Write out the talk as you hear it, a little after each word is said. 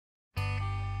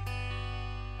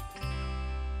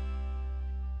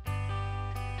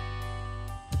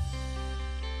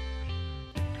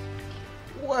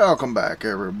Welcome back,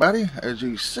 everybody. As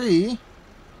you see,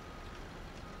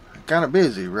 I'm kind of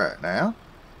busy right now.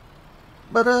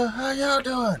 But, how y'all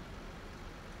doing?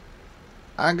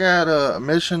 I got a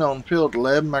mission on field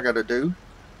 11 I gotta do.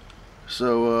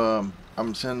 So,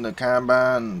 I'm sending the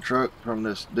combine truck from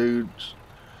this dude's,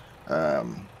 I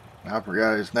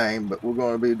forgot his name, but we're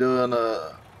going to be doing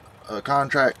a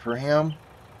contract for him.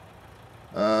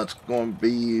 It's going to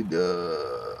be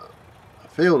the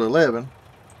field 11.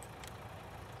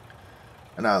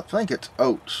 And I think it's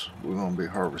oats we're going to be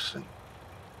harvesting.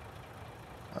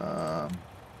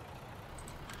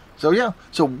 So yeah,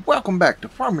 so welcome back to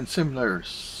Farming Simulator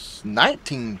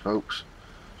 19, folks.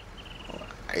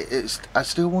 I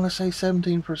still want to say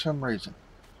 17 for some reason.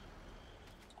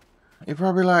 You're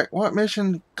probably like, what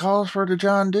mission calls for the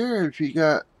John Deere if you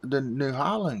got the New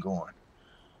Holland going?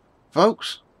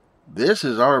 Folks, this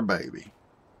is our baby.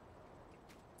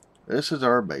 This is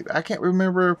our baby. I can't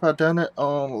remember if I done it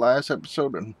on last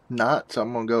episode or not, so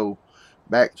I'm going to go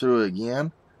back through it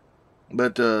again.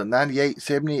 But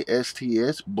 9870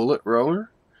 STS bullet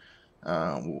roller.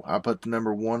 I put the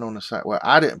number 1 on the side. Well,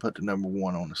 I didn't put the number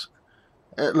 1 on the side.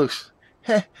 It looks,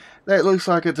 that looks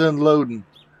like it's unloading.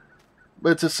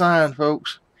 But it's a sign,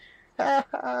 folks.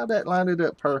 That lined it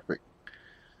up perfect.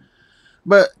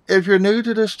 But if you're new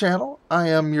to this channel, I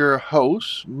am your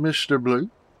host, Mr. Blue,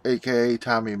 aka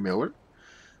Tommy Miller.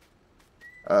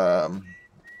 That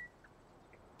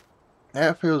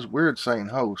feels weird saying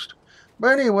host.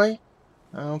 But anyway,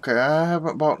 okay, I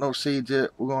haven't bought no seeds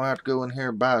yet. We're going to have to go in here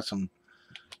and buy some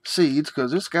seeds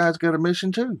because this guy's got a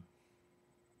mission too.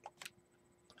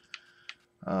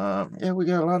 Yeah, we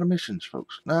got a lot of missions,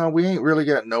 folks. Now, we ain't really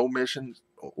got no missions.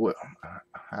 Well,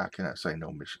 how can I say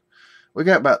no mission? We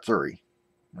got about 3.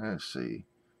 Let's see.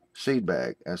 Seed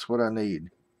bag. That's what I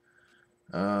need.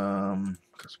 Customize.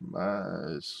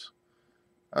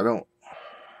 I don't.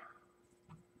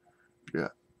 Yeah.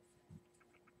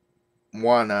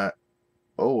 Why not?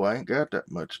 Oh, I ain't got that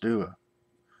much, do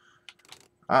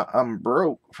I? I'm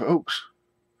broke, folks.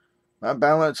 My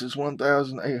balance is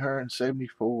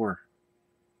 1,874.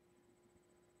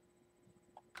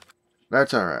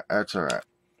 That's alright. That's alright.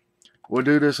 We'll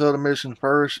do this other mission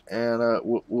first, and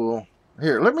we'll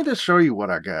here. Let me just show you what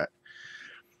I got.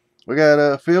 We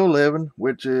got field 11,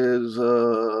 which is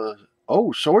oh,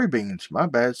 soybeans. My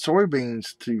bad,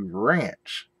 soybeans to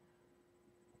ranch.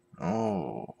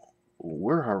 Oh,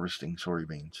 we're harvesting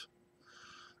soybeans.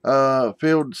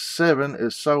 Field 7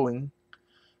 is sowing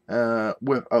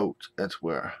with oats. That's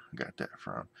where I got that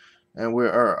from. And we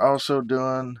are also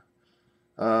doing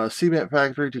cement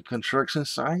factory to construction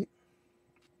site.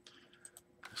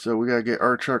 So we got to get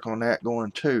our truck on that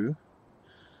going too.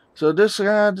 So this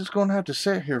guy just going to have to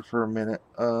sit here for a minute.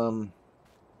 I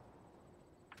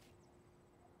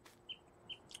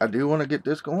do want to get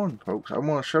this going, folks. I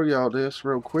want to show y'all this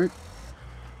real quick.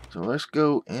 So let's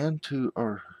go into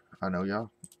our... I know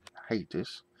y'all hate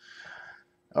this.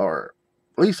 Or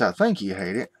at least I think you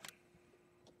hate it.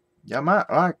 Y'all might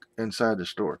like inside the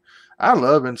store. I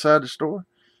love inside the store.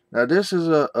 Now this is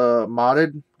a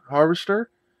modded harvester.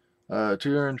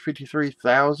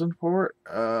 253,000 for it.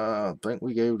 I think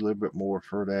we gave a little bit more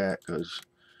for that because,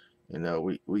 you know,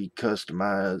 we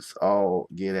customize all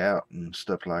get out and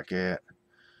stuff like that.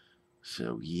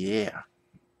 So yeah,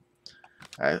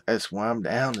 that's why I'm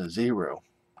down to 0.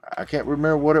 I can't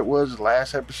remember what it was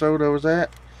last episode I was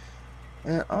at.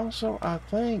 And also I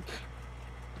think,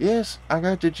 yes, I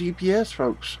got the GPS,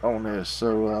 folks, on this.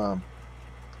 So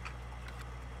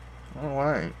oh,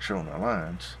 I ain't showing the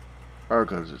lines. Or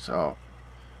because it's off.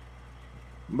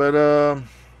 But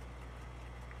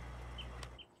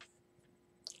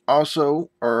also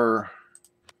our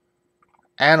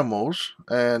animals,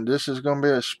 and this is going to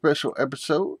be a special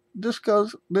episode just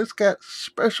because this got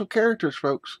special characters,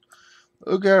 folks.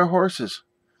 Look at our horses.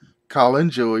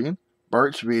 Collin Julian,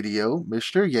 Burchvideo,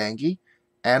 Mr. Yankee,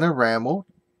 Anna Rammel,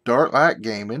 DARKLIGHT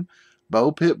Gaming,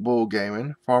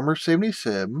 pitbullgaming, Farmer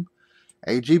 77,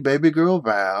 agbabygirl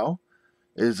Val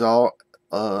is all.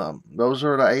 Those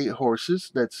are the 8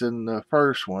 horses that's in the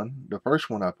first one. The first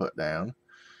one I put down.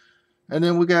 And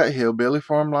then we got Hillbilly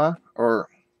Farm Life, or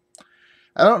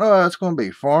I don't know how it's going to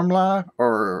be, Farm Life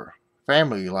or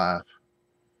Family Life.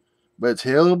 But it's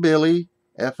Hillbilly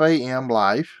FAM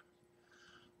Life.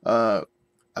 I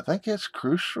think it's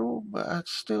crucial, but I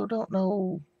still don't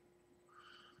know.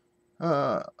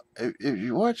 If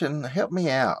you're watching, help me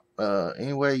out.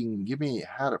 Anyway, you can give me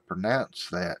how to pronounce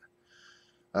that.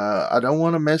 I don't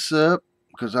want to mess up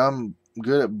because I'm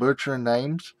good at butchering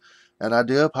names, and I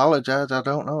do apologize. I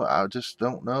don't know. I just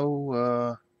don't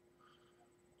know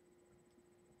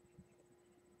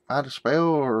how to spell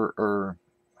or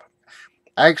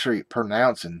Actually,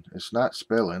 pronouncing. It's not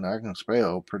spelling. I can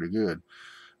spell pretty good.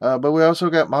 But we also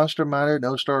got Monster Miner,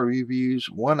 No Star Reviews,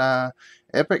 One Eye,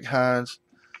 Epic Hines,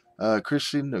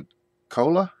 Christy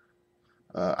Nicola,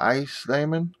 Ice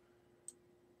Damon,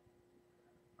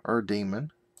 or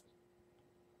Demon.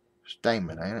 It's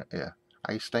Damon, ain't it? Yeah.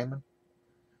 Ice Damon.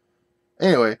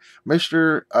 Anyway, Miss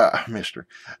Sandra.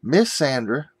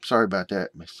 Sorry about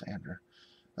that, Miss Sandra.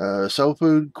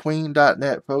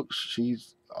 SoulFoodQueen.net, folks.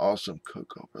 She's awesome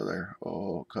cook over there.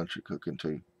 Oh, country cooking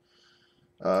too.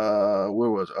 Where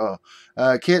was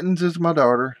it? Kittens is my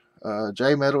daughter.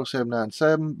 J Metal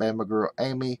 797, Bama Girl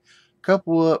Amy,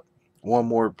 CoupleUp, One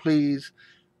More Please,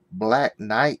 Black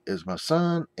Knight is my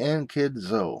son, and Kid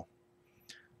Zoe.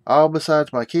 All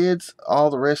besides my kids, all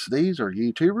the rest of these are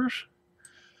YouTubers.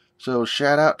 So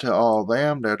shout out to all of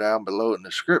them. They're down below in the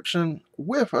description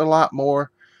with a lot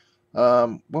more.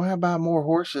 We'll have about more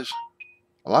horses.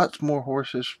 Lots more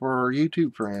horses for our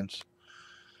YouTube friends.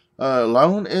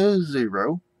 Loan is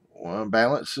 0.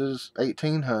 Balance is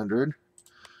 1,800.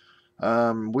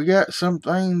 We got some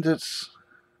things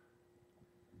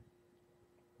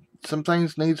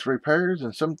needs repairs,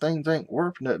 and some things ain't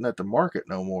worth nothing at the market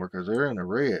no more because they're in the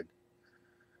red.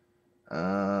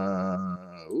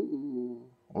 Ooh,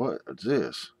 what is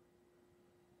this?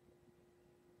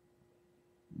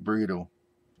 Bridle.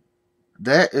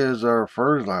 That is our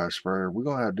fertilizer sprayer. We're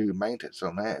gonna have to do maintenance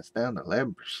on that. It's down to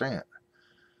 11%.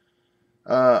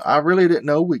 I really didn't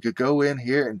know we could go in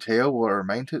here and tell what our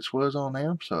maintenance was on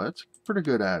them, so that's a pretty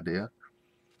good idea.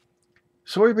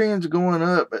 Soybeans going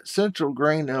up at Central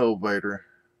Grain Elevator.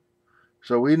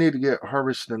 So we need to get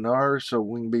harvesting ours so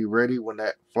we can be ready when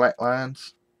that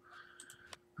flatlines.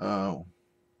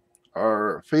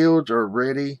 Our fields are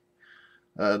ready.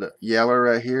 The yellow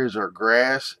right here is our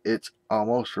grass. It's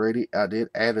almost ready. I did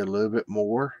add a little bit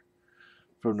more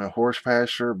from the horse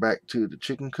pasture back to the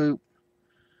chicken coop.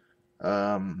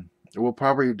 We'll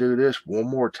probably do this one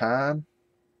more time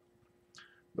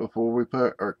before we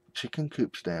put our chicken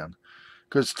coops down.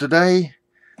 Because today,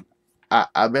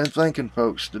 I've been thinking,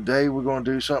 folks, today we're going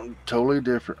to do something totally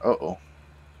different. Uh-oh.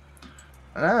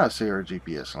 Now I see our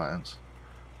GPS lines.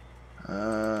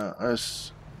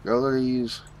 Let's go to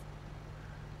these.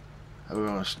 We're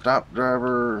going to stop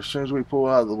driver. As soon as we pull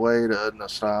out of the way, it doesn't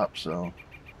stop, so.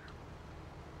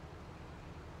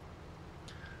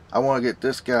 I want to get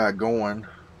this guy going.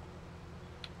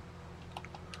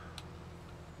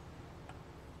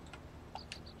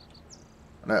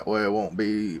 That way it won't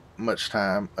be much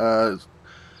time. Gonna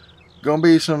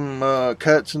be some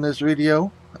cuts in this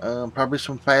video. Probably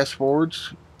some fast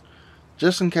forwards.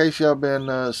 Just in case y'all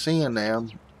been seeing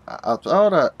them. I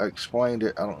thought I explained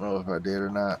it. I don't know if I did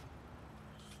or not.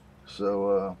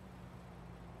 So,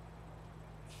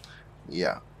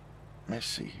 yeah. Let's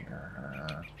see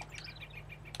here.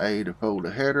 A to pull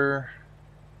the header.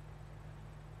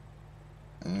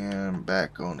 And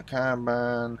back on the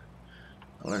combine.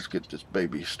 Let's get this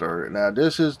baby started. Now,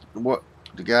 this is what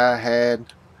the guy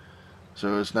had.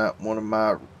 So, it's not one of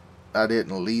my... I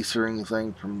didn't lease or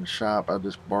anything from the shop. I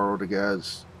just borrowed the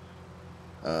guy's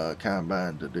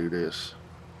combine to do this.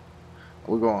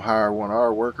 We're going to hire one of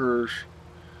our workers.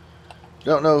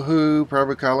 Don't know who.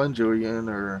 Probably Collin Julian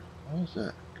or... What is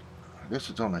that? I guess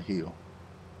it's on a hill.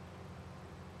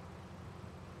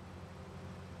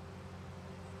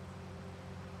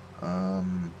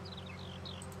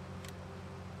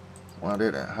 Well, I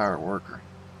didn't hire a worker.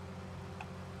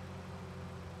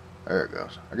 There it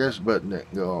goes. I guess the button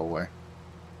didn't go all the way.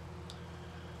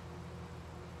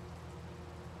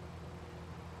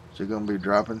 Is it going to be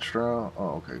dropping straw? Oh,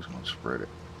 okay. It's going to spread it.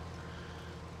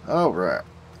 Alright.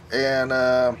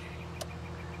 And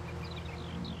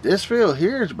this field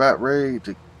here is about ready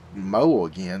to mow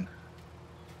again.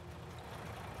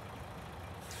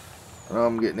 Oh,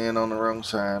 I'm getting in on the wrong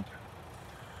side.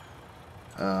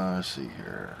 Let's see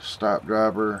here. Stop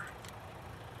driver.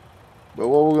 But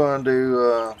what we're going to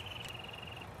do...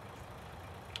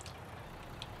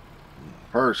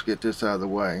 first, get this out of the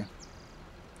way.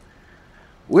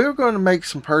 We're going to make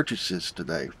some purchases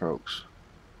today, folks.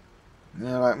 You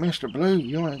know, like Mr. Blue,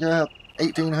 you only got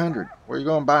 $1,800. What are you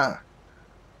going to buy?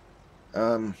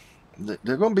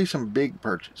 There are going to be some big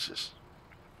purchases.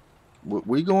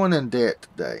 We going in debt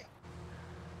today.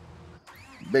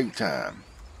 Big time.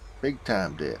 Big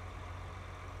time debt.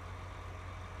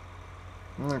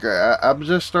 Okay, I've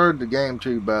just started the game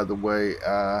too, by the way.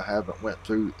 I haven't went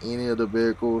through any of the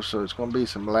vehicles, so it's going to be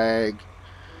some lag.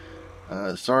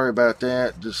 Sorry about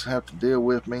that. Just have to deal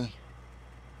with me.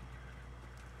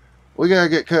 We got to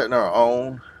get cutting our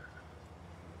own.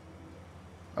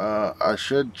 I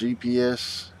should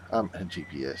GPS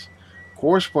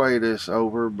horseplay this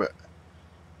over, but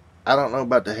I don't know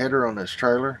about the header on this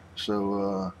trailer.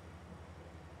 So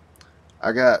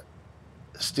I got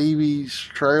Stevie's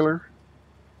trailer.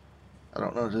 I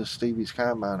don't know if this is Stevie's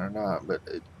combine or not, but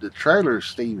the trailer is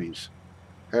Stevie's.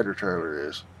 Header trailer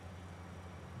is.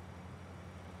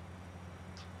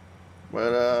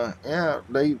 But yeah,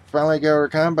 they finally got our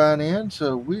combine in,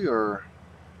 so we are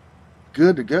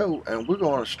good to go. And we're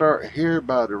going to start here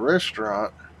by the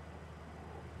restaurant.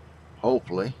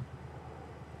 Hopefully.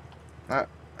 I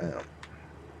am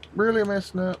really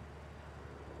messing up.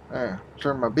 There.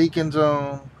 Turn my beacons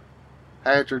on.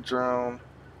 Hazards are on.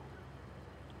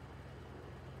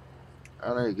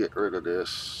 I need to get rid of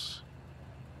this.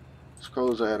 Let's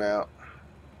close that out.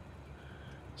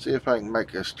 See if I can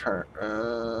make this turn.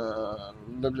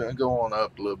 Let me go on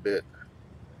up a little bit.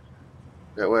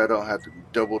 That way I don't have to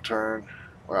double turn.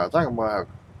 Well, I think I'm going to have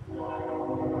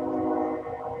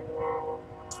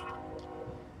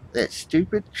that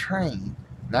stupid train.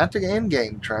 Not the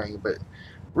in-game train, but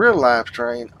real life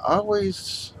train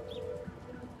always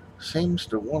seems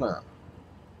to want to.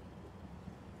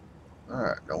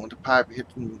 Alright, don't want the pipe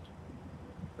hitting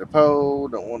the pole.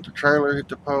 Don't want the trailer hit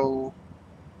the pole.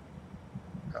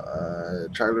 The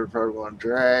trailer probably going to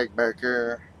drag back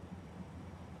here.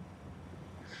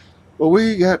 Well,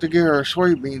 we got to get our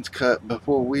soybeans cut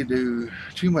before we do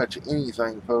too much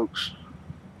anything, folks.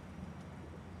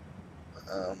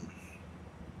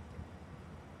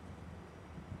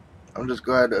 I'm just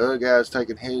glad the other guy's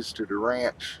taking his to the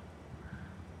ranch.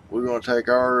 We're going to take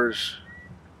ours.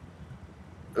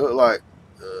 Look like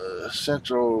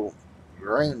Central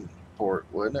Ravenport,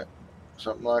 wasn't it?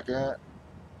 Something like that.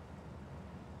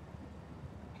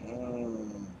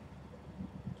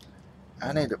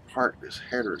 I need to park this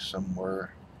header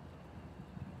somewhere.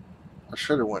 I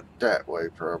should have went that way,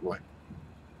 probably.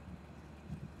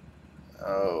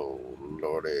 Oh,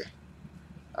 lordy.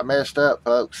 I messed up,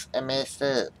 folks. I messed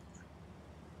up.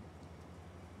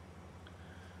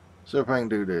 See if I can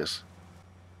do this.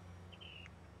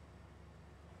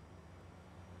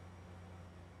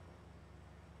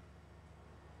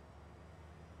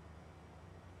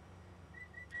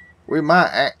 We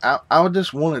might. I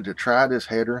just wanted to try this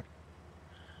header,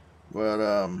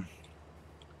 but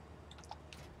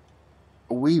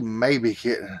we may be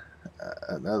getting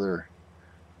another.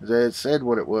 They had said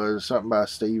what it was, something by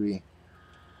Stevie.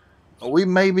 We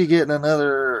may be getting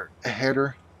another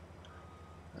header.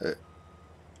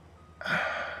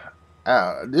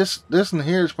 This one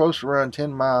here is supposed to run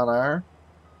 10 mile an hour,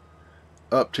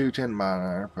 up to 10 mile an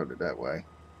hour. Put it that way.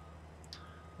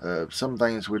 Some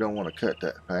things we don't want to cut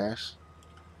that fast,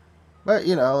 but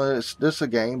you know, it's this a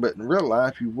game. But in real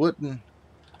life, you wouldn't.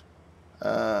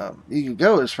 You can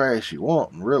go as fast as you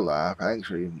want in real life,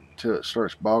 actually, until it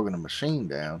starts bogging the machine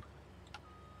down.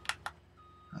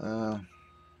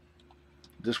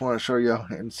 Just want to show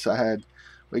y'all inside.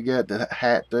 We got the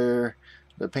hat there,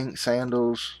 the pink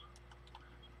sandals.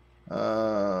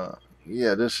 Yeah,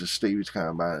 this is Stevie's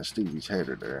combine and Stevie's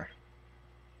header there.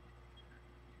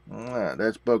 Alright,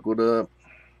 that's buckled up.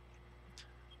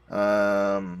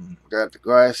 Got the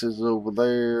glasses over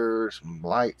there, some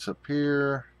lights up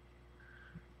here.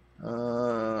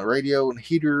 Radio and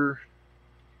heater.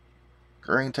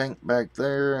 Grain tank back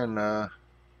there, and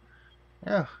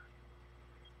yeah,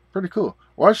 pretty cool.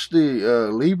 Watch the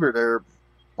lever there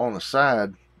on the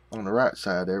side, on the right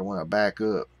side there when I back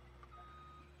up.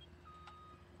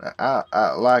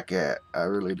 I like that. I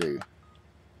really do.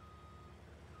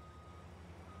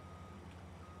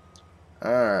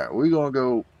 Alright, we're going to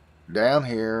go down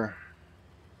here.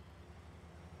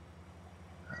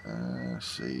 Let's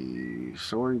see.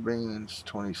 Soybeans,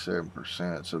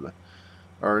 27%. So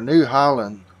our New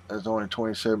Holland is only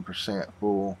 27%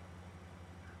 full.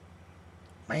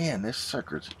 Man, this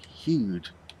sucker's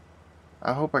huge.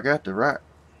 I hope I got the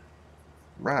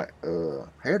right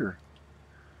header.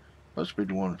 Must be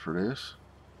the one for this.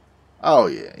 Oh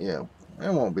yeah, yeah.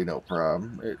 It won't be no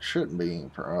problem. It shouldn't be any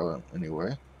problem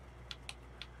anyway.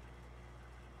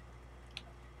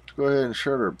 Let's go ahead and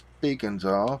shut our beacons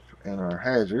off and our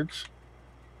hazards.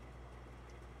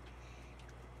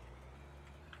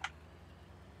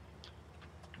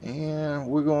 And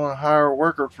we're going to hire a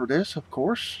worker for this, of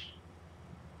course.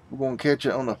 We're going to catch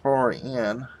it on the far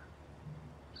end.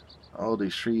 All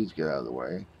these trees get out of the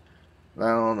way.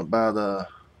 Down by the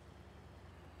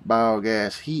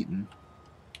biogas heating.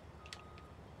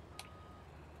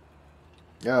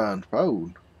 Yeah,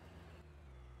 unfold.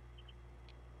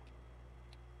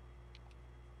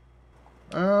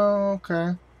 Oh,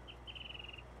 okay.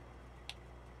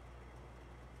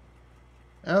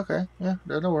 Okay, yeah,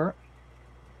 that'll work.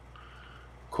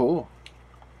 Cool.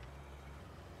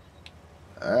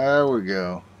 There we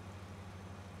go.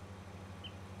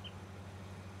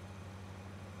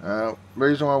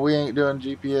 Reason why we ain't doing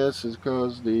GPS is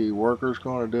because the worker's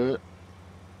going to do it.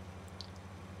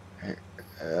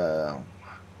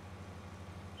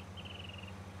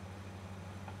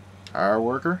 Our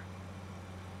worker.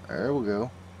 There we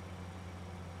go.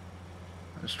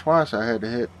 It's twice I had to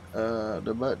hit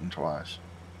the button twice.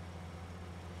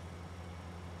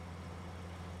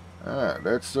 Alright,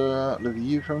 that's the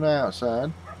view from the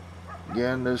outside.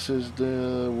 Again, this is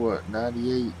the, what,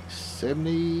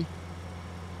 9870?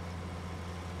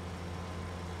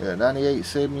 Yeah,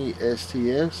 9870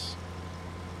 STS.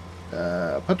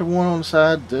 I put the one on the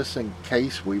side just in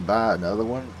case we buy another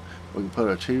one. We can put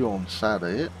a 2 on the side of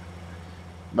it.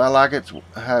 But I like it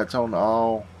how it's on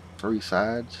all 3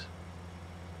 sides.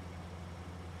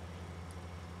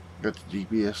 Got the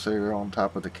GPS there on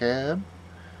top of the cab.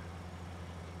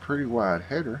 Pretty wide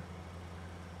header.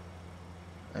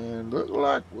 And look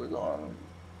like we're going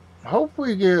to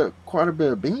hopefully get quite a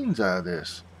bit of beans out of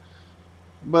this.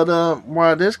 But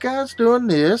while this guy's doing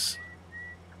this,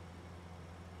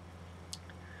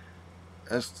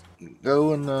 let's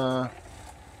go and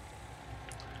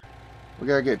we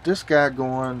gotta get this guy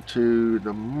going to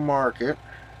the market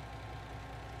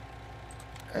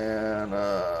and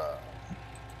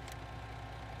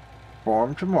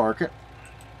farm to market,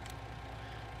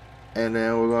 and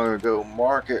then we're gonna go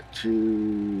market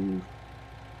to,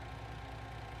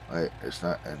 wait, it's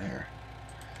not in here.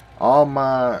 All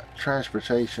my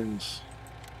transportations,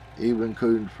 even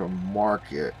including from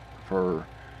market for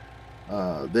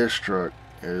this truck,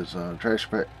 is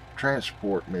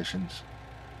transport missions.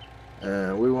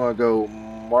 And we want to go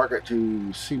market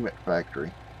to cement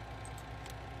factory.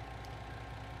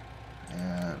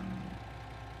 And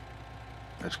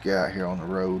let's get out here on the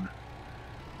road.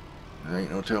 There ain't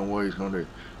no telling what he's going to do.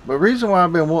 But the reason why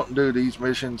I've been wanting to do these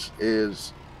missions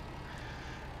is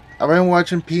I've been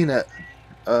watching Peanut.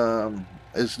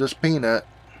 It's this Peanut.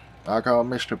 I call him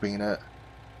Mr. Peanut.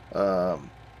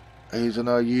 He's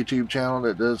another YouTube channel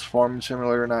that does Farming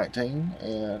Simulator 19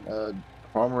 and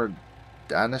Farmer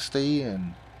Dynasty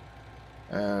and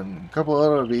a couple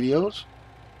other videos.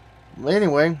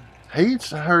 Anyway, he's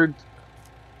heard,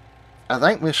 I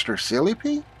think Mr. Silly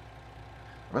P,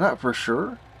 I'm not for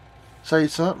sure, say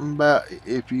something about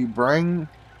if you bring,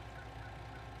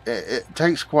 it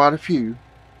takes quite a few,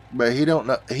 but he don't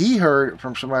know, he heard it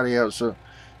from somebody else, so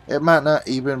it might not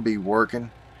even be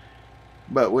working.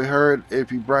 But we heard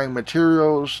if you bring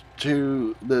materials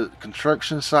to the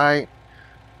construction site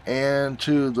and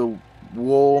to the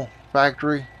wool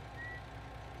factory,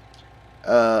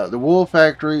 the wool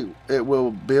factory, it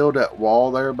will build that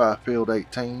wall there by field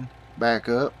 18 back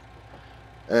up,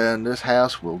 and this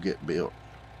house will get built.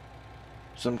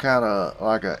 Some kind of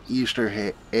like a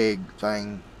Easter egg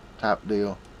thing type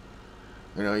deal.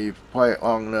 You know, you play it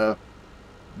long enough,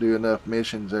 do enough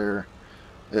missions there,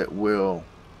 it will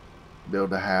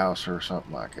build a house or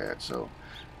something like that. So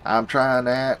I'm trying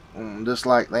that, just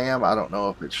like them. I don't know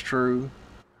if it's true.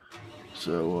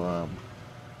 So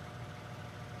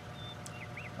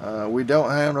we don't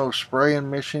have no spraying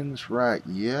missions right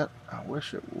yet. I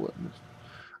wish it wouldn't.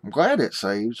 I'm glad it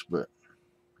saves, but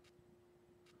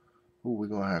ooh, we're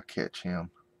gonna have to catch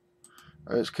him.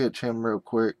 Let's catch him real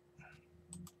quick.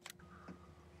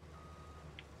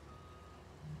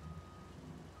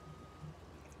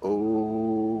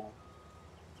 Oh,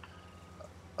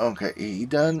 okay. He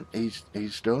done.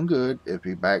 He's doing good. If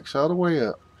he backs all the way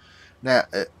up, now.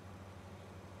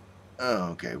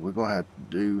 Okay, we're gonna have to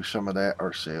do some of that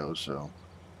ourselves. So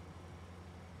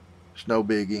it's no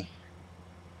biggie.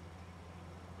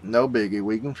 No biggie.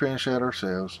 We can finish that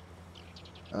ourselves.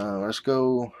 Let's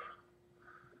go.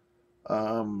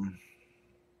 I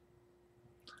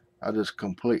just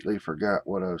completely forgot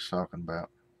what I was talking about.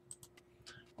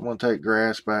 I'm going to take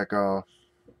grass back off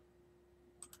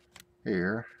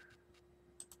here.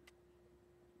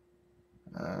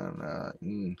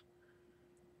 And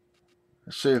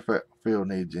let's see if that field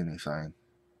needs anything.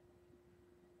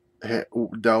 It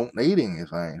don't need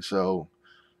anything. So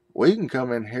we can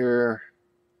come in here,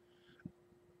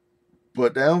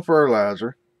 put down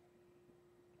fertilizer,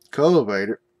 cultivate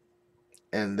it,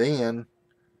 and then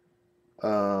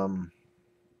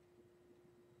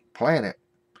plant it.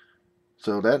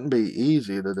 So that'd be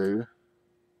easy to do.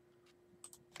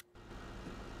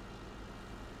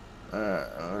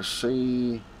 Let's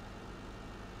see.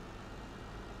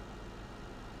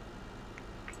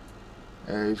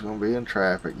 Yeah, he's gonna be in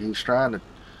traffic. He's trying to.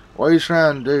 What he's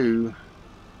trying to do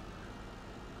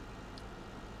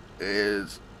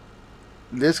is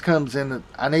this comes in.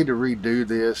 I need to redo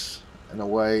this in a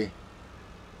way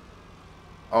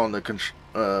on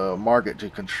the market to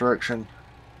construction.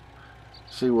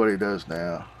 See what he does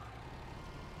now.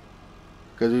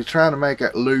 Because he's trying to make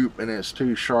that loop and it's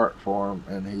too sharp for him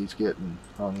and he's getting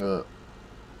hung up.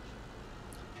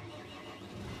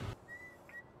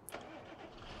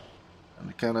 And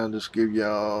to kind of just give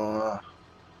y'all,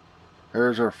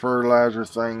 here's our fertilizer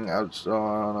thing. I was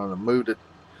going to move it,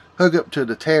 hook up to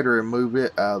the tedder and move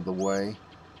it out of the way.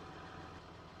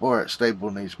 Boy, that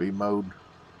staple needs to be mowed.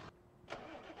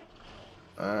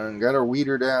 And got our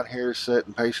weeder down here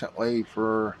sitting patiently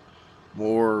for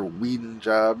more weeding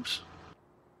jobs.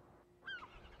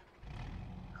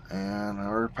 And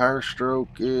our power stroke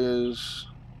is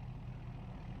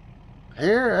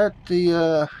here at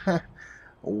the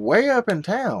way up in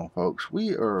town, folks.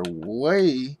 We are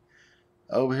way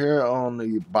over here on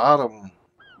the bottom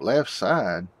left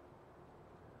side.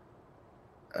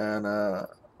 And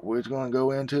we're going to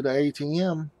go into the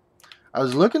ATM. I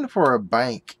was looking for a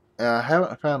bank, and I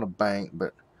haven't found a bank,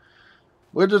 but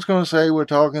we're just going to say we're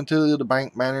talking to the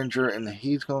bank manager, and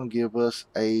he's going to give us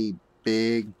a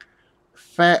big,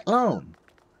 fat loan.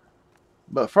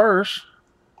 But first,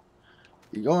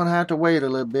 you're going to have to wait a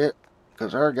little bit,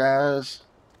 because our guy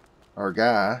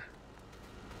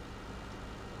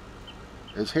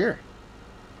is here.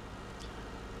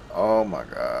 Oh my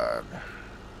God.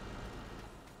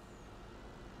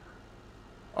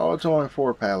 Oh, it's only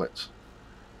 4 pallets.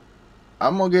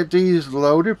 I'm going to get these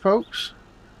loaded, folks,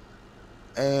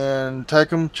 and take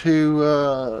them to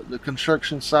the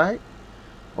construction site.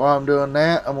 While I'm doing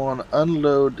that, I'm going to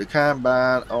unload the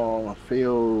combine on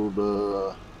field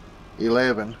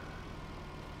 11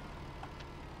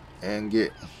 and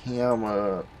get him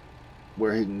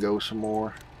where he can go some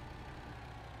more.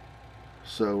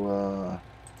 So,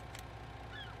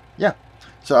 yeah.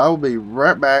 So I will be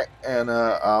right back, and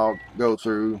I'll go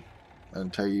through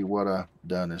and tell you what I've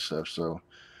done and stuff. So,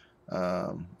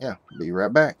 yeah, be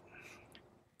right back.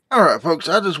 Alright, folks,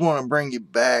 I just want to bring you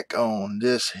back on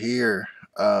this here.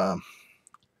 I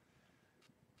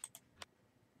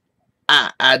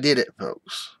did it,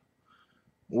 folks.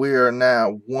 We are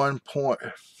now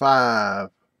 1.5.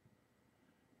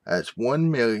 That's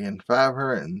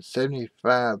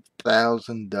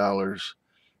 $1,575,000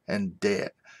 in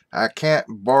debt. I can't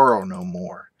borrow no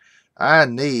more. I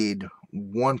need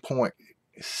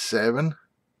 1.7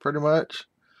 pretty much.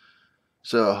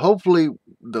 So hopefully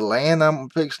the land I'm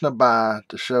fixing to buy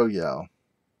to show y'all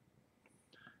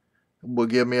will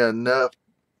give me enough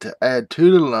to add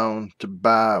to the loan to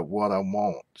buy what I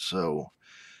want. So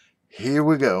here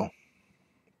we go.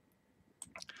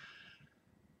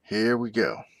 Here we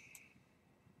go.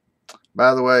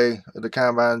 By the way, the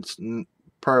combine's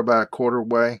probably about a quarter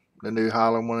way. The New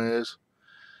Holland one is.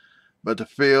 But the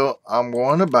field I'm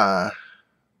going to buy,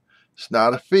 it's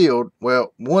not a field.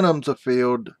 Well, one of them's a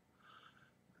field.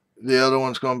 The other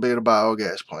one's going to be the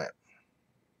biogas plant.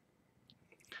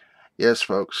 Yes,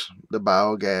 folks, the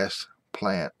biogas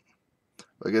plant.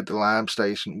 We get the lime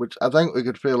station, which I think we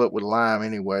could fill it with lime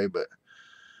anyway, but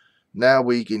now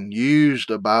we can use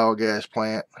the biogas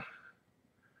plant.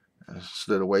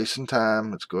 Instead of wasting time,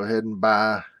 let's go ahead and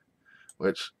buy,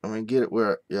 which, I mean, get it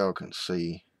where y'all can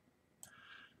see.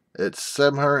 It's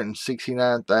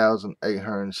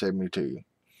 $769,872. You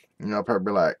know,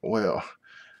 probably like, well,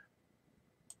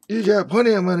 you got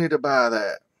plenty of money to buy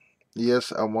that.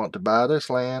 Yes, I want to buy this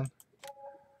land.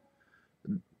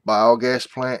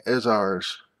 Biogas plant is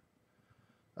ours.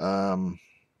 As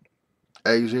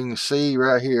you can see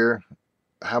right here,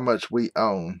 how much we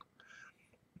own.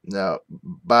 Now,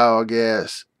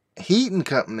 biogas heating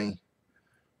company,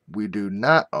 we do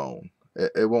not own.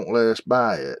 It won't let us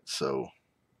buy it. So,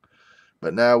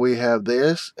 but now we have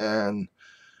this, and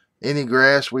any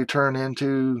grass we turn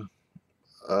into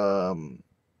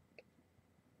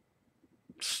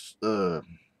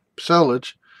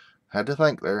silage, had to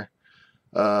think there,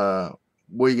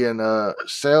 we can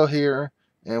sell here,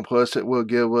 and plus it will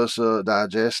give us a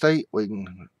digestate. We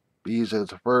can use it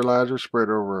as a fertilizer, spread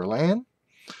over our land.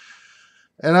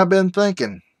 And I've been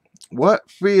thinking,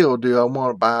 what field do I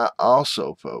want to buy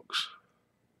also, folks?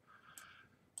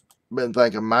 Been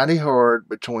thinking mighty hard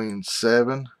between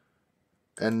 7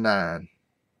 and 9.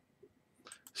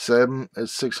 7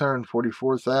 is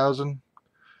 644,000.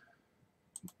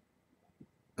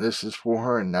 This is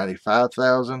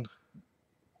 495,000.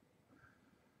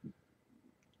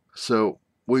 So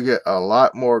we get a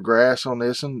lot more grass on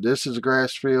this one. This is a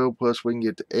grass field, plus we can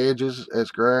get the edges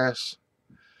as grass.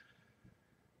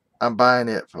 I'm buying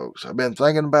it, folks. I've been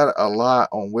thinking about it a lot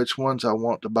on which ones I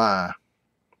want to buy.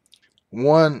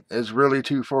 One is really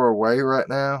too far away right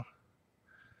now.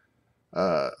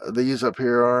 These up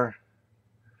here are.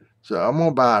 So I'm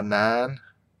gonna buy a 9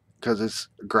 because it's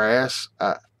grass.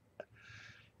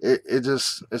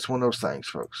 It's one of those things,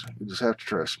 folks. You just have to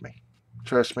trust me.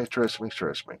 Trust me, trust me,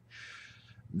 trust me.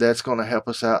 That's gonna help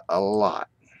us out a lot.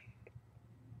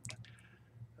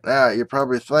 Now you're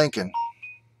probably thinking,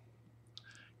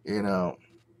 you know,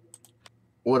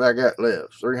 what I got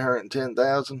left?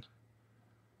 310,000.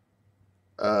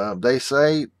 They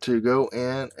say to go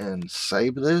in and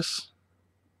save this,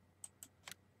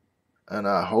 and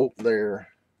I hope they're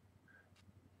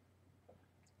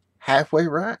halfway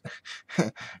right,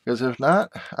 because if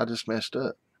not, I just messed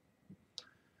up.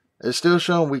 It's still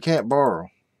showing we can't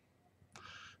borrow,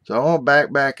 so I'm gonna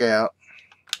back out,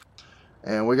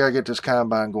 and we gotta get this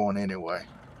combine going anyway.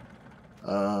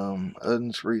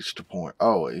 Udden's reached the point.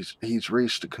 Oh, he's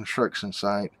reached the construction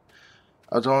site.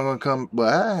 I was only gonna come,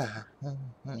 but I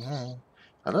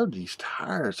love these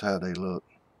tires, how they look.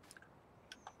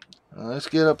 Let's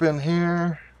get up in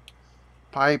here,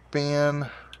 pipe in,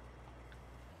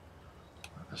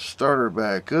 start her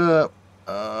back up.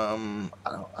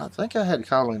 I think I had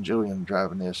Collin Julian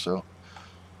driving this, so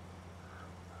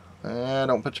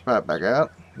don't put your pipe back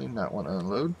out. You might want to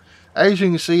unload. As you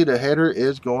can see, the header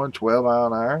is going 12 mile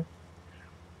an hour,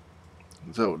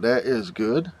 so that is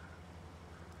good.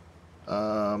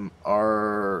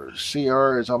 Our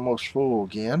CR is almost full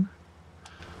again.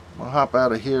 I'm gonna hop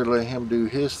out of here, let him do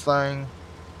his thing,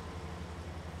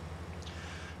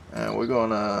 and we're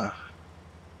gonna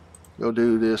go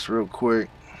do this real quick.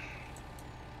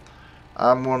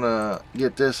 I'm gonna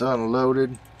get this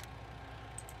unloaded,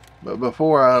 but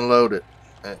before I unload it,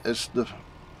 it's the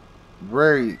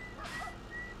very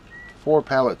 4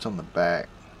 pallets on the back.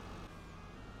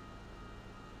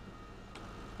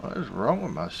 What is wrong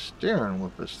with my steering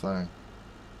with this thing?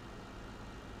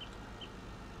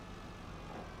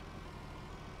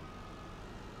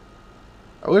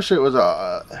 I wish it was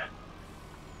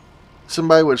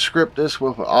somebody would script this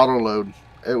with an auto load.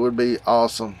 It would be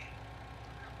awesome.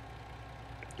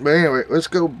 But anyway, let's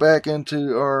go back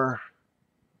into our...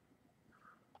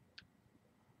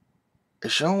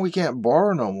 It's showing we can't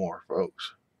borrow no more,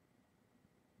 folks.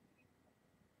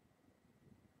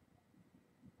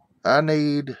 I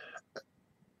need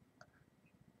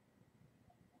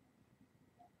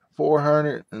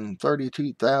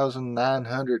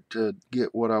 432,900 to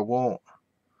get what I want.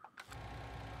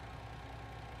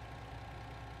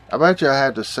 I bet you I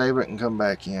had to save it and come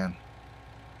back in.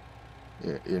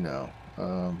 You know.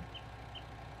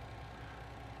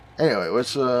 Anyway,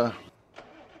 let's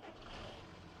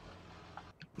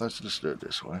just do it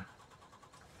this way.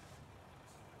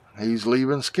 He's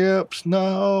leaving skips.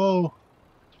 No,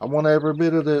 I want every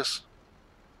bit of this.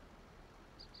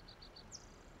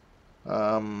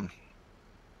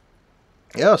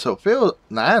 Yeah, so field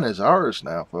 9 is ours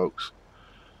now, folks.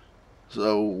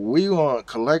 So we want to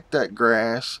collect that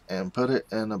grass and put it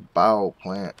in a bio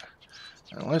plant.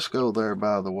 And let's go there,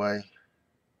 by the way.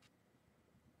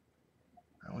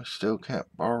 And we still can't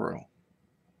borrow.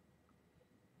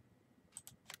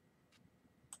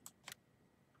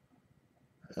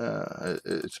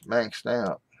 It's maxed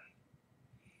out.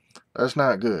 That's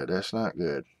not good. That's not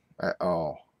good at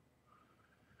all.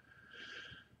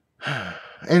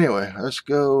 Anyway, let's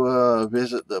go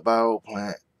visit the bio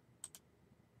plant.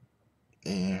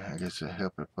 Yeah, I guess it'll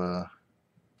help if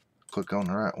click on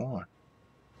the right one.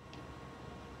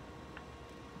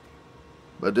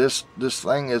 But this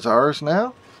thing is ours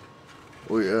now.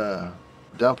 We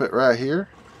dump it right here.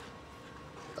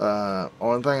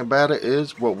 Only thing about it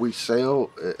is what we sell,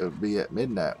 it'll be at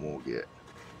midnight when we get.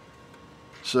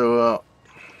 So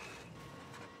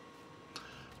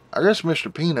I guess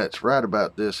Mr. Peanut's right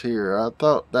about this here. I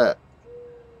thought that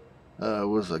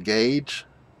was a gauge,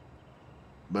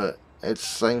 but it's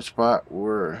the same spot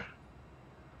where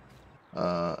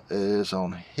it is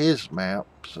on his map.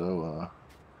 So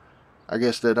I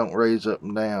guess they don't raise up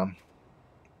and down.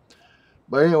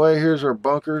 But anyway, here's our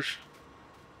bunkers.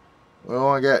 We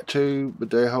only got 2, but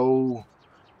they hold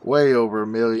way over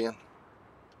 1 million.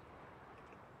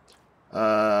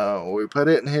 We put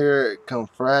it in here, it comes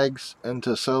frags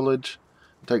into silage.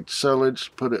 Take the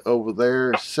silage, put it over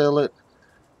there, sell it,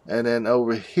 and then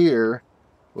over here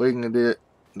we can get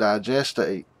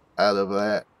digestate out of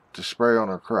that to spray on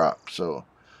our crop. So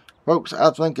folks,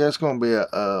 I think that's going to be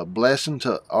a blessing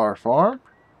to our farm.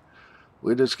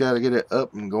 We just got to get it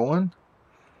up and going,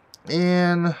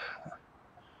 and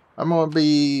I'm going to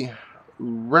be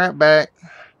right back.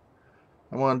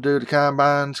 I want to do the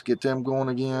combines, get them going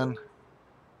again,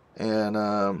 and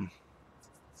I'm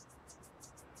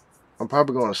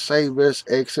probably going to save this,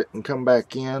 exit, and come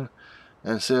back in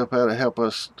and see if that'll help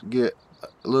us get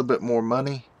a little bit more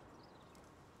money.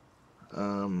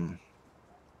 Because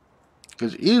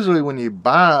usually when you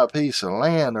buy a piece of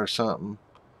land or something,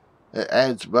 it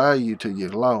adds value to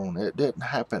your loan. It didn't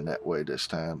happen that way this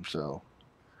time, so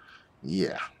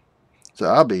yeah. So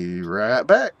I'll be right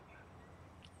back.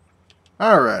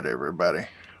 Alright, everybody.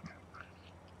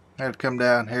 I had to come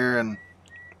down here and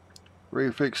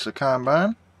refix the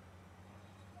combine.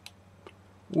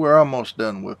 We're almost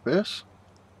done with this.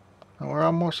 And we're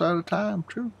almost out of time,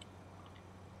 too.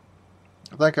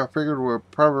 I think I figured we're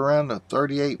probably around the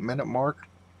 38-minute mark,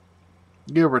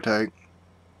 give or take.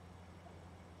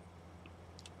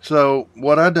 So,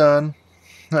 what I done,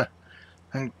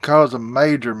 and caused a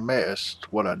major mess,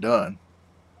 what I done.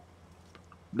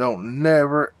 Don't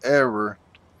never, ever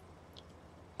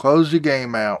close your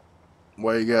game out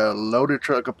while you got a loaded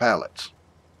truck of pallets.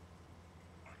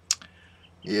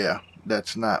 Yeah,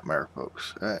 that's a nightmare,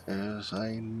 folks. That is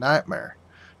a nightmare.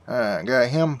 Alright, got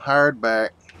him hired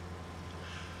back.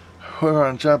 We're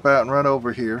going to jump out and run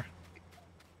over here.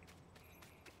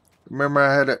 Remember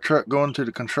I had that truck going to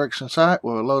the construction site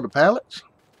with a load of pallets?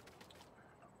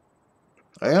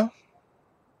 Well,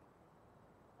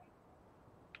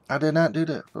 I did not do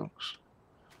that, folks.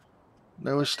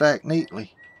 They were stacked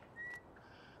neatly.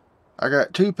 I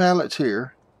got 2 pallets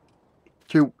here.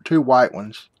 Two white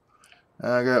ones.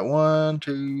 I got 1,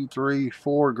 2, 3,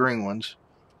 4 green ones.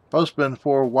 Supposed to have been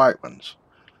 4 white ones.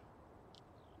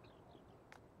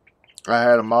 I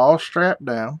had them all strapped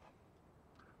down.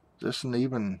 Is this an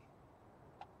even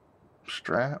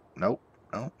strap? Nope.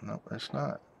 Nope, it's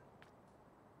not.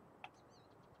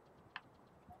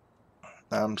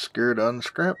 I'm scared to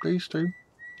unstrap these 2.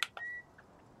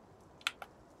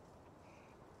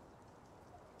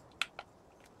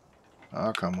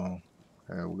 Oh, come on.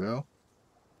 There we go.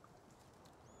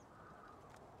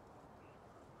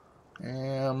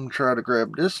 And try to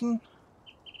grab this one.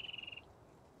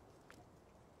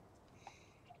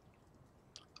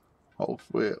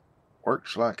 Hopefully it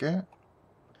works like that.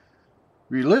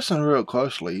 If you listen real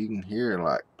closely, you can hear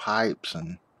like pipes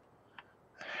and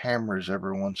hammers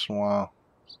every once in a while.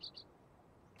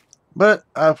 But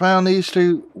I found these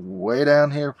 2 way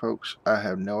down here, folks. I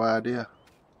have no idea.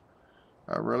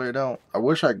 I really don't. I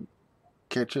wish I could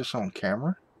catch this on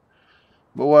camera.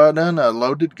 But what I done, I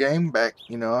loaded the game back.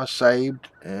 You know, I saved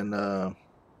and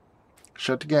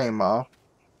shut the game off.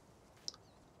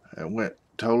 It went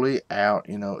totally out.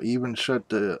 You know, even shut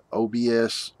the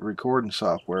OBS recording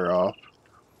software off.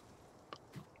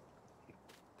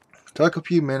 Took a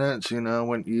few minutes, you know,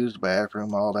 went to use the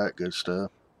bathroom, all that good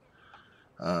stuff.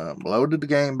 Loaded the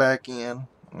game back in.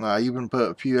 I even put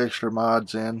a few extra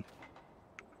mods in.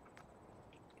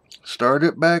 Started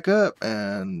it back up,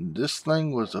 and this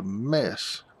thing was a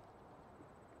mess.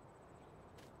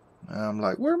 And I'm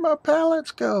like, where'd my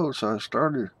pallets go? So I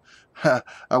started,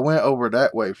 I went over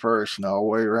that way first and all the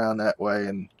way around that way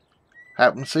and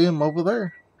happened to see them over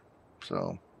there.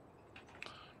 So,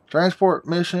 transport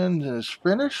mission is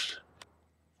finished.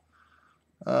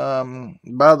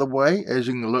 By the way, as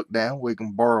you can look down, we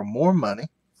can borrow more money.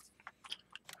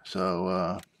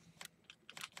 So,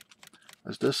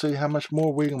 let's just see how much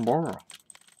more we can borrow.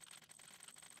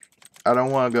 I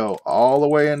don't want to go all the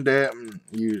way in debt and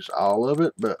use all of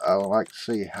it, but I would like to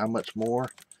see how much more.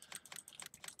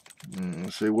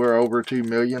 See, we're over 2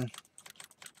 million.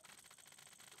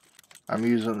 I'm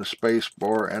using the space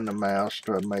bar and the mouse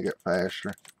to make it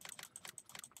faster.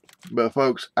 But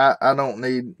folks, I don't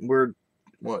need, we're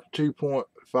what,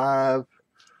 2.5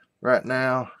 right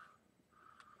now.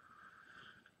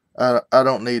 I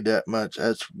don't need that much.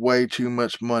 That's way too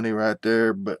much money right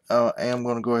there. But I am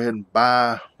going to go ahead and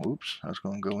buy. Oops, I was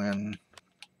going to go in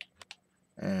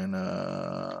and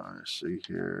let's see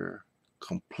here,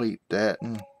 complete that.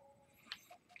 And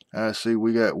I see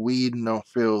we got weeding on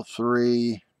field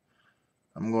 3.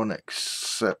 I'm going to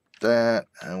accept that,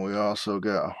 and we also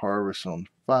got a harvest on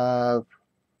 5.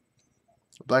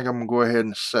 I think I'm going to go ahead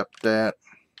and accept that.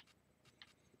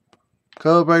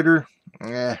 Cultivator,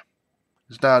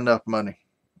 it's not enough money.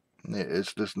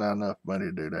 It's just not enough money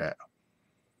to do that.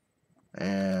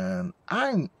 And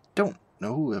I don't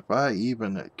know if I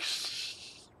even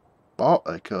bought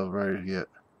a cultivator yet.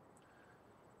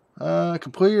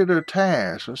 Completed a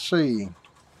task. Let's see.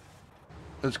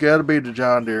 It's got to be the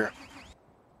John Deere.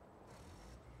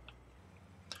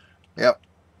 Yep.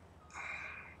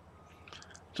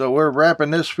 So we're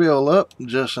wrapping this field up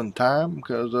just in time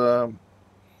because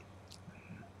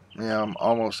yeah, I'm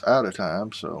almost out of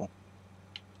time. So,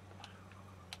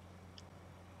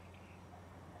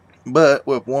 but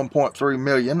with 1.3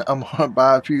 million, I'm gonna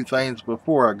buy a few things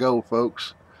before I go,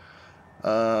 folks.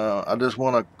 I just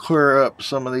want to clear up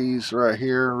some of these right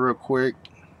here real quick.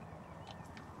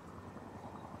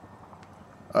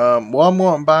 What I'm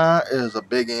going to buy is a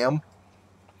big M,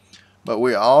 but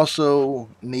we also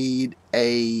need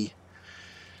a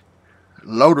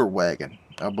loader wagon,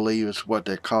 I believe is what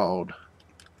they're called.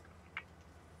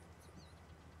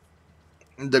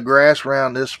 The grass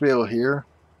around this field here,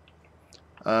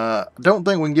 I don't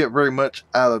think we can get very much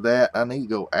out of that. I need to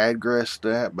go add grass to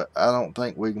that, but I don't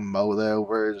think we can mow that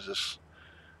over. It's just,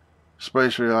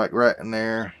 especially like right in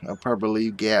there, I'll probably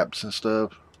leave gaps and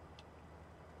stuff.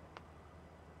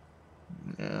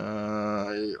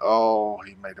 Oh,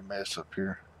 he made a mess up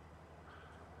here.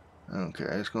 Okay,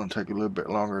 it's going to take a little bit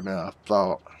longer than I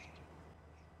thought.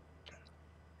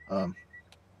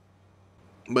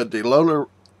 But the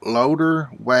loader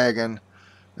wagon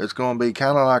is going to be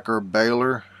kind of like our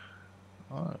baler.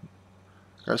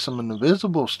 Got some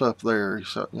invisible stuff there.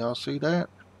 Y'all see that?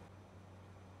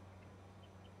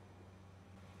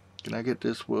 Can I get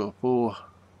this with a full?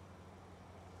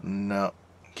 No,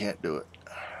 can't do it.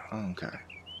 Okay.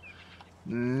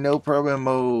 No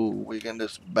problemo. We can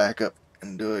just back up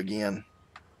and do it again.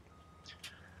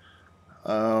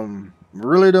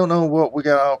 Really don't know what we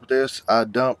got off of this. I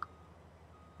dumped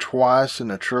twice in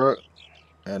the truck,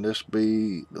 and this will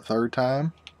be the third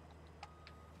time.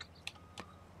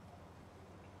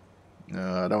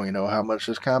 I don't even know how much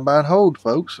this combine hold,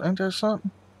 folks. Ain't that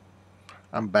something?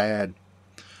 I'm bad.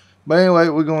 But anyway,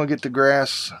 we're going to get the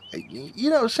grass. You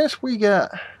know, since we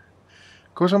got...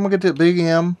 Of course, I'm going to get the big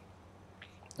M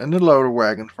and the loader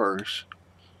wagon first.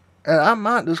 And I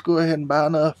might just go ahead and buy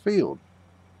another field.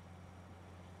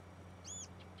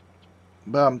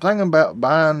 But I'm thinking about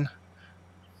buying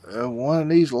one of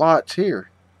these lots here.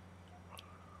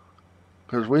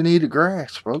 Because we need the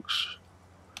grass, folks.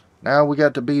 Now we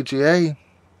got the BGA.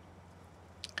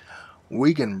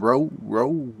 We can roll.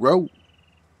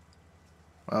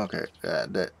 Okay,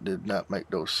 that did not make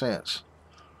no sense.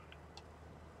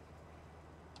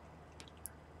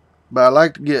 But I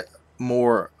like to get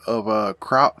more of a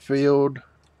crop field.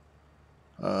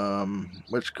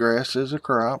 Which grass is a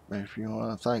crop, if you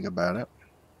want to think about it.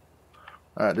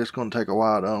 Alright, this is going to take a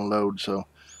while to unload, so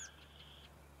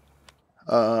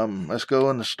let's go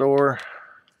in the store.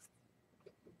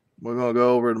 We're going to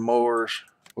go over the mowers.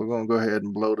 We're going to go ahead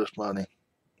and blow this money.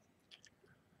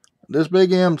 This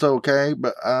big M's okay,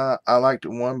 but I like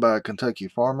the one by Kentucky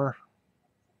Farmer.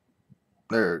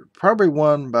 There's probably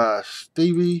one by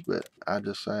Stevie, but I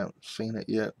just haven't seen it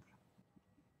yet.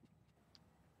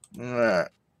 Alright.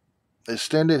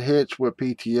 Extended hitch with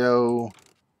PTO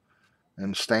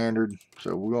and standard.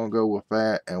 So we're going to go with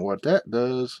that. And what that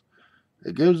does,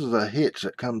 it gives us a hitch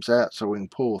that comes out so we can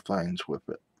pull things with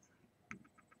it.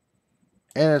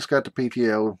 And it's got the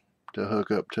PTO to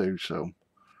hook up to. So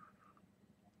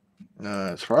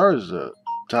as far as the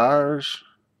tires,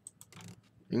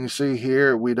 you can see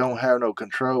here we don't have no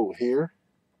control here.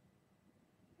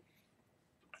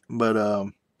 But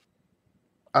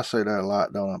I say that a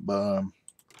lot, don't I? But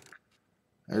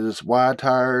it's wide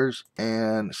tires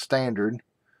and standard.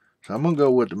 So I'm going to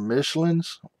go with the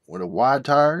Michelin's with the wide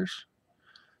tires.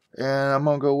 And I'm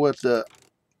going to go with the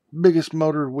biggest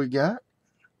motor we got.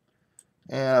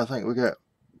 And I think we got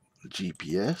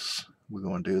GPS. We're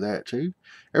going to do that too.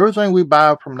 Everything we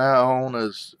buy from now on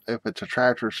is, if it's a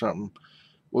tractor or something,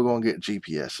 we're going to get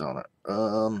GPS on it.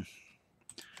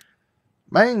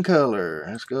 Main color.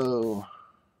 Let's go.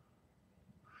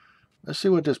 Let's see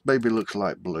what this baby looks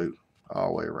like blue all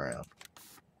the way around.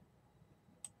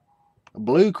 A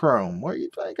blue chrome. What do you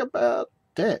think about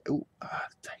that? Ooh, I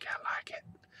think I like it.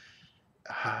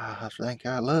 I think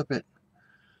I love it.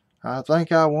 I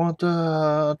think I want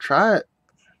to try it.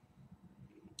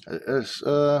 Let's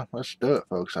do it,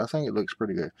 folks. I think it looks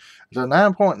pretty good. It's a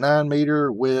 9.9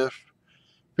 meter with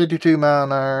 52 mile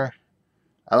an hour.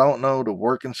 I don't know the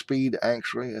working speed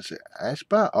actually. That's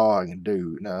about all I can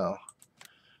do. Now,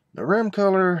 the rim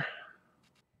color,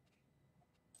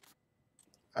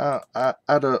 I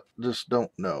just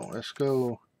don't know. Let's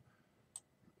go.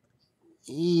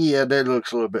 Yeah, that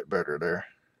looks a little bit better there.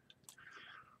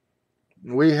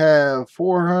 We have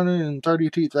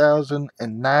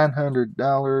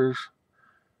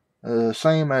 $432,900.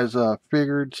 Same as I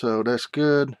figured, so that's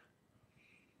good.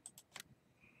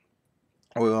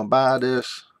 We're gonna buy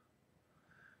this.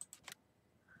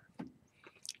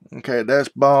 Okay, that's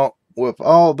bought. With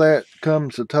all that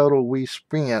comes the total we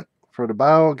spent for the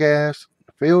biogas,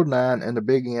 Field 9, and the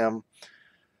Big M.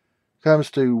 Comes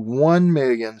to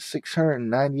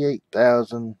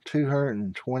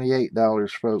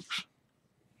 $1,698,228, folks.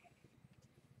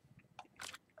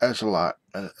 That's a lot.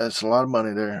 That's a lot of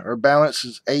money there. Our balance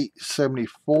is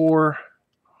 $874.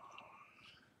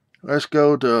 Let's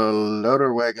go to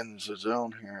loader wagons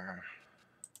zone here.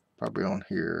 Probably on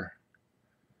here.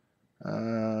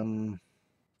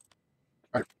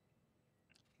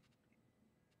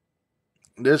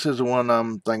 This is the one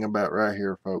I'm thinking about right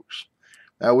here, folks.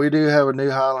 Now, we do have a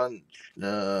New Holland,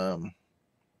 I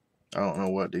don't know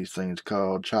what these things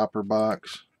called, chopper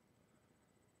box.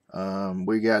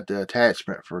 We got the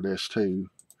attachment for this too.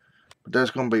 But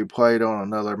that's going to be played on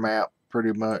another map,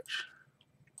 pretty much.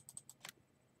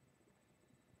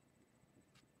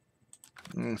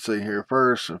 Let's see here.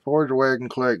 First, a forage wagon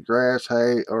collect grass,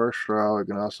 hay, or straw. It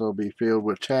can also be filled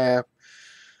with chaff.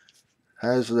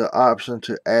 Has the option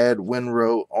to add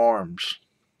windrow arms.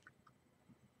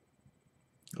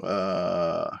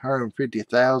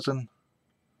 150,000.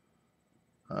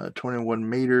 21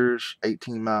 meters,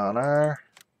 18 mile an hour.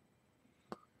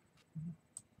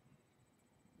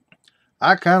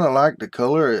 I kind of like the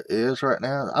color it is right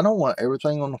now. I don't want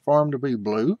everything on the farm to be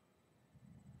blue.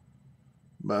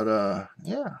 But,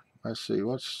 yeah. Let's see.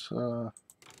 What's,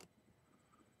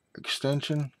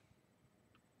 extension?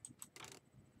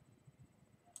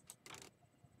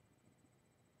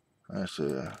 Let's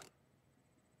see.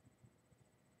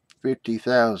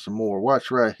 50,000 more. Watch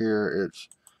right here. It's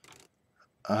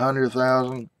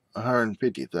 100,000,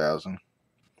 150,000.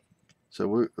 So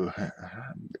we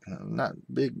not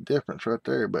big difference right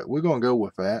there, but we're gonna go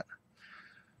with that.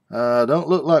 Don't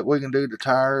look like we can do the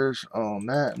tires on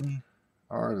that one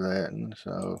or that one,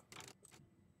 so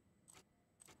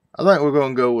I think we're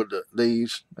gonna go with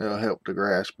these. It'll help the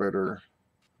grass better.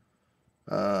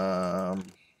 No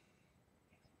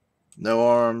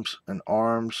arms and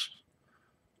arms,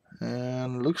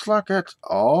 and looks like that's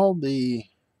all the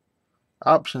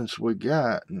options we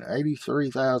got. And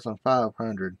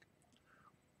 83,500.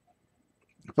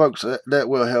 Folks, that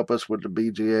will help us with the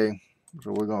BGA.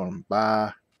 So we're going to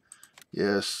buy.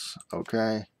 Yes.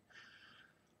 Okay.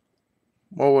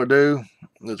 What we'll do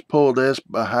is pull this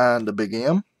behind the big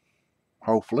M.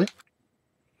 Hopefully.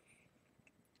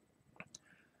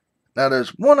 Now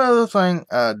there's one other thing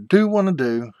I do want to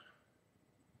do.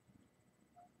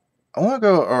 I want to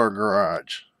go to our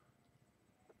garage.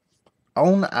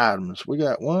 On the items. We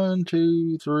got 1,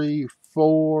 2, 3,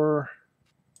 4,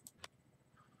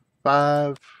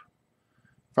 5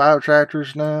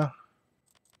 tractors now.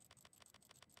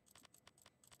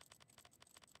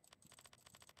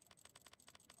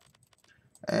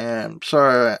 And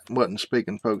sorry I wasn't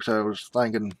speaking, folks. I was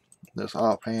thinking this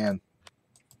offhand.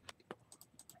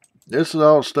 This is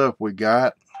all stuff we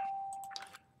got.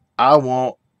 I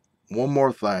want one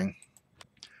more thing.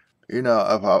 You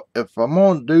know, if I'm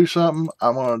gonna do something,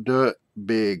 I'm gonna do it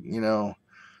big. You know,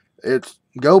 it's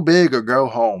go big or go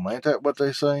home. Ain't that what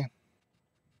they say?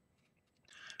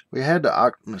 We had the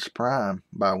Optimus Prime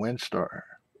by Winstar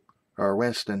or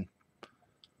Winston.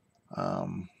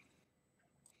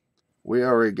 We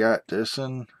already got this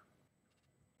one,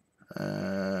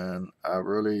 and I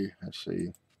really, let's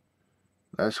see,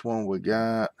 that's one we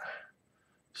got.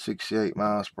 68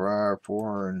 miles per hour,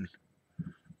 400.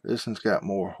 This one's got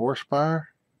more horsepower.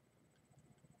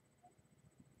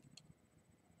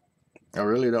 I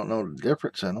really don't know the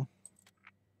difference in them.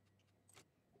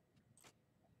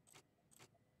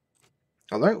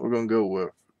 I think we're going to go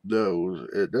with those.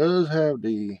 It does have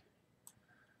the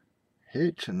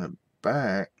hitch in the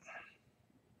back.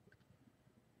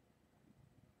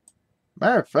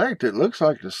 Matter of fact, it looks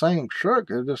like the same truck.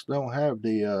 It just don't have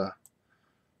the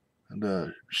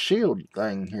shield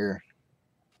thing here.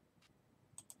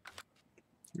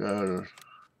 See,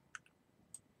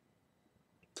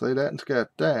 that one's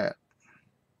got that.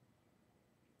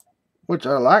 Which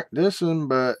I like this one,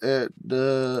 but I'm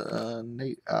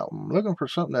looking for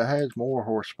something that has more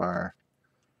horsepower.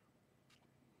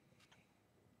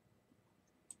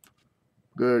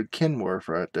 Good Kenworth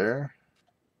right there.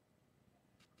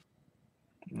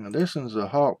 Now this one's a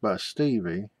Hawk by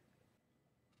Stevie.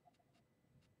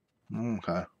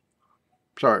 Okay.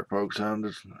 Sorry, folks. I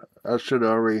should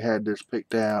have already had this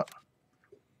picked out.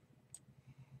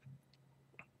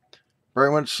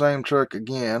 Pretty much the same truck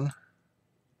again.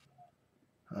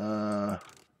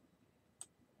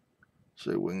 See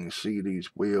if we can see these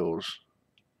wheels.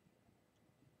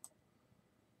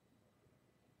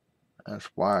 That's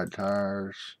wide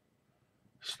tires.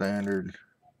 Standard.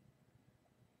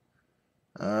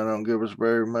 Don't give us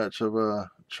very much of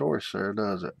a choice there,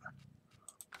 does it?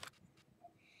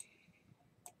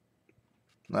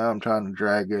 Now I'm trying to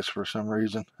drag this for some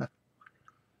reason. Is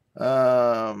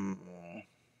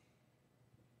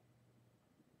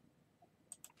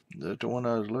that the one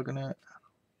I was looking at?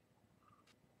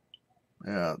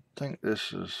 Yeah, I think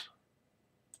this is.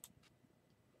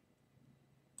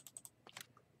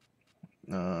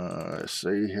 Let's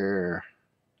see here.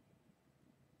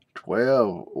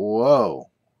 12. Whoa.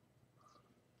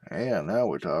 Yeah, now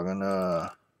we're talking.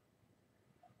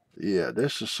 Yeah,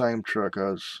 this is the same truck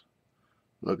I was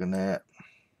looking at.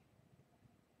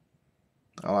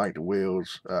 I like the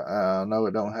wheels. I know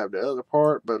it don't have the other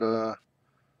part, but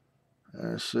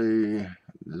let's see.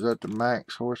 Is that the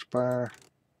max horsepower?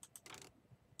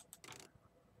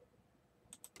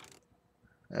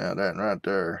 Yeah, that right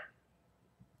there.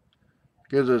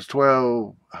 Gives us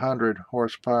 1200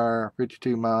 horsepower,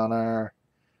 52 mile an hour.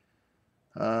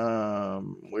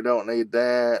 We don't need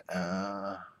that.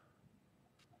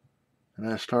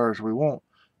 And as far as we want.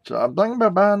 So I'm thinking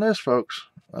about buying this, folks.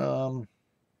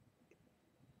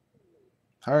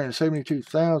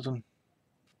 172,000.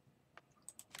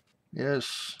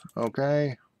 Yes.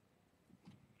 Okay.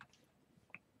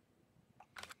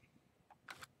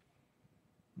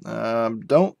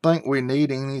 Don't think we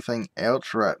need anything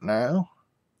else right now.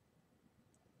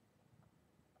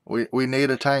 We need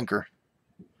a tanker.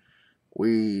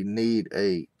 We need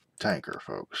a tanker,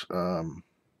 folks.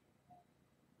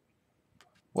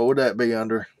 What would that be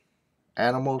under?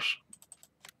 Animals.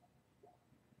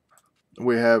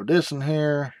 We have this in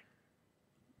here.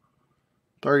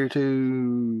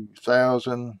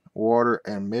 32,000 water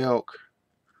and milk.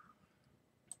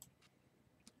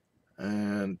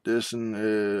 And this one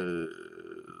is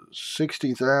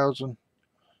 60,000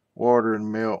 water and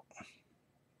milk.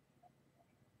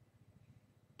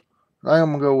 I think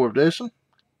I'm gonna go with this one.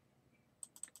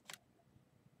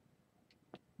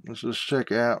 Let's just check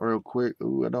it out real quick.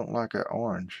 Ooh, I don't like that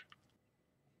orange.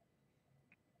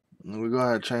 We're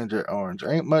gonna have to change that orange.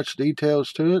 Ain't much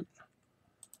details to it.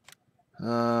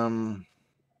 We're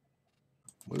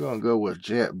gonna go with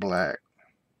jet black.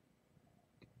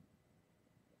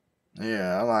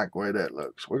 Yeah, I like the way that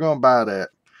looks. We're gonna buy that.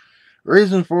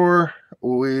 Reason for,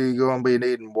 we gonna be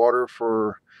needing water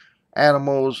for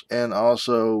animals, and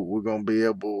also we're gonna be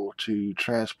able to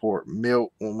transport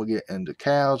milk when we get into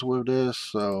cows with this.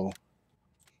 So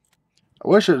I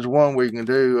wish there's one we can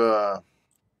do,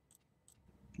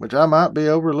 which I might be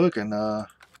overlooking.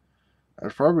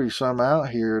 There's probably some out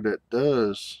here that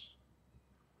does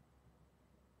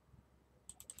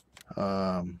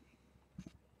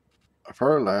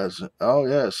fertilizer. Oh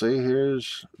yeah, see,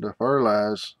 here's the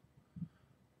fertilizer,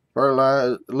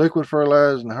 liquid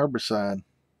fertilizer and herbicide,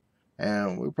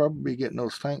 and we'll probably be getting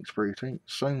those tanks pretty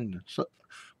soon. So,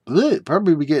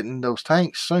 probably be getting those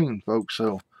tanks soon, folks.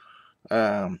 So,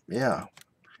 yeah.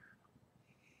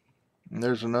 And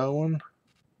there's another one.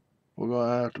 We're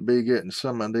gonna have to be getting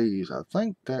some of these. I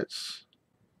think that's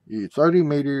you 30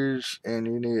 meters, and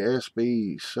you need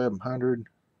SB 700.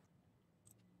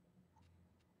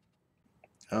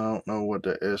 I don't know what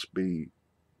the SB.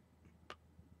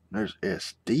 There's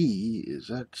SD. Is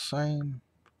that the same?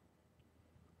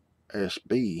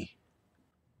 SB.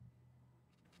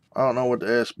 I don't know what the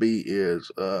SB is.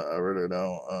 I really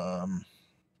don't.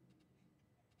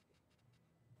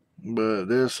 But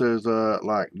this is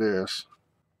like this.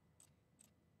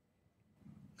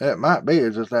 It might be.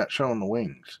 It's just not showing the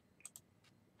wings.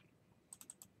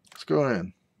 Let's go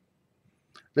ahead.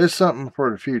 This is something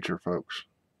for the future, folks.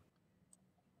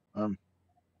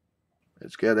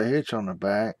 It's got a hitch on the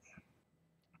back.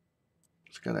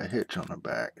 It's got a hitch on the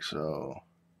back, so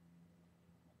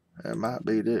it might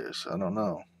be this. I don't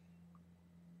know.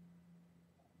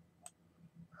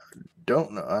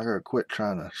 Don't know. I gotta quit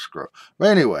trying to scroll. But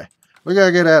anyway, we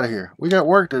gotta get out of here. We got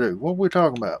work to do. What are we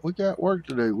talking about? We got work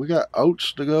to do. We got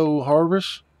oats to go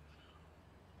harvest.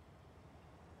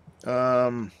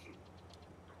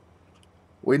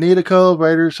 We need a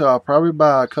cultivator, so I'll probably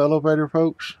buy a cultivator,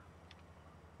 folks.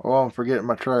 Oh, I'm forgetting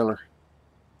my trailer.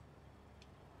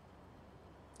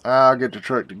 I'll get the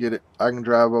truck to get it. I can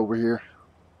drive over here.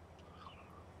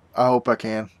 I hope I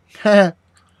can. But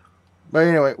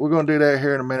anyway, we're going to do that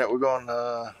here in a minute. We're going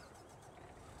to...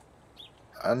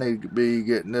 I need to be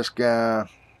getting this guy.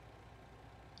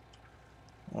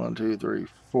 1, 2, 3,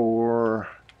 4.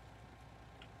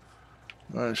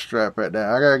 I'm going to strap that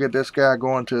down. I got to get this guy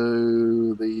going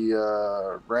to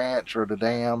the ranch or the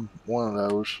dam. One of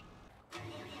those.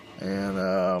 And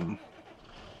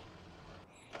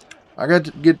I got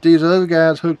to get these other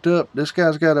guys hooked up. This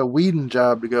guy's got a weeding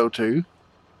job to go to.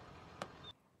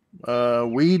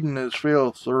 Weeding is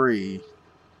field 3.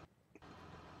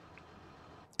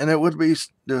 And it would be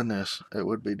doing this. It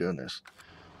would be doing this.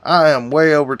 I am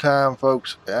way over time,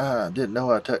 folks. I didn't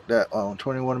know I took that long.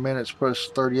 21 minutes plus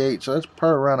 38. So that's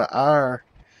probably around an hour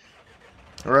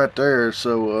right there.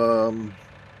 So,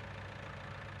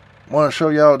 I want to show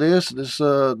y'all this. This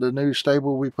the new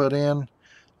stable we put in.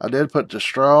 I did put the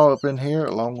straw up in here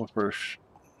along with our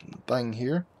thing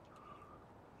here.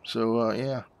 So,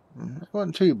 yeah. It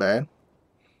wasn't too bad.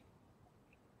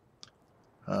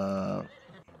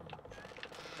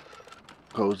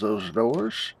 Close those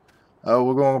doors.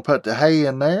 We're going to put the hay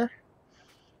in there.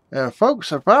 And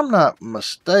folks, if I'm not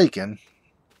mistaken,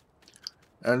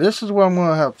 and this is what I'm going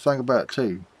to have to think about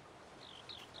too.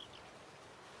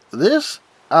 This,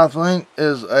 I think,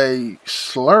 is a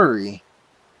slurry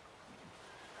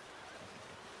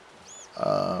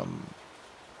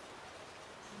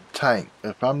tank,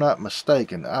 if I'm not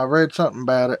mistaken. I read something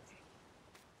about it.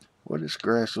 Well, this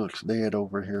grass looks dead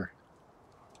over here.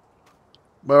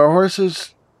 But our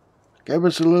horses gave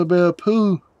us a little bit of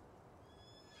poo.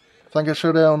 I think I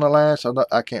showed that on the last.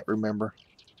 I can't remember.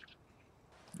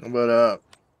 But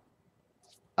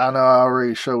I know I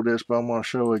already showed this, but I'm going to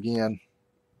show again.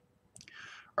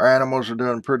 Our animals are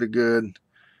doing pretty good.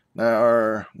 Now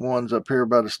our ones up here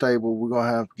by the stable, we're going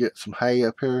to have to get some hay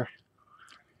up here.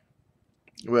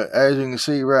 But as you can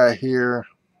see right here,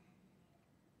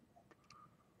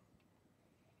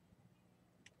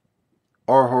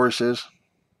 our horses,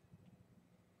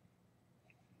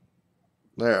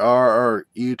 there are our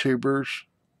YouTubers'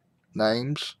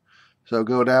 names. So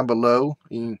go down below.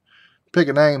 You pick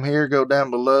a name here, go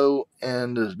down below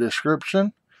in the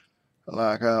description.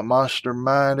 Like Monster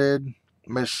Minded,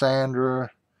 Miss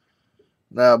Sandra.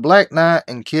 Now Black Knight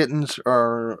and Kittens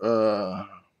are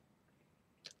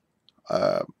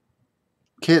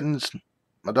Kittens.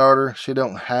 My daughter, she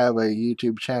don't have a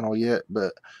YouTube channel yet,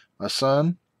 but my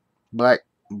son, Black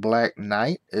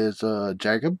Knight, is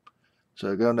Jacob.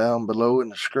 So go down below in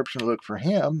the description, look for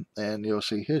him, and you'll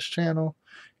see his channel.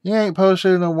 He ain't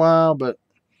posted in a while, but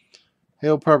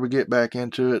he'll probably get back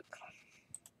into it.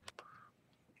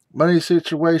 Money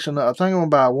situation, I think I'm going to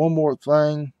buy one more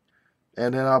thing,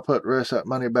 and then I'll put the rest of that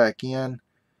money back in.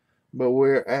 But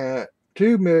we're at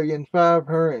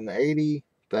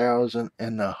 $2,580,000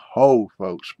 in the hole,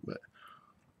 folks. But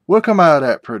we'll come out of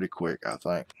that pretty quick, I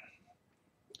think.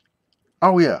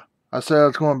 Oh, yeah. I said I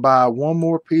was going to buy one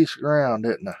more piece of ground,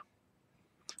 didn't I?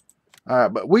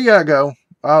 Alright, but we got to go.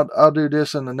 I'll do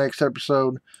this in the next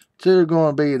episode. It's either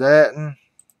going to be that and,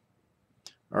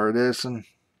 or this and.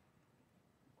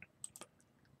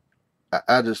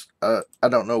 I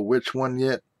don't know which one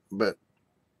yet, but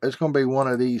it's going to be one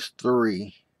of these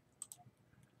three.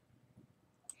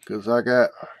 Because I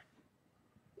got,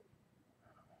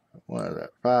 what is that,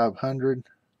 500?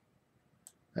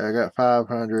 I got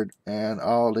 500, and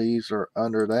all these are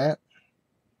under that.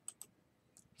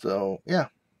 So, yeah.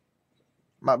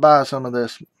 Might buy some of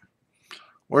this.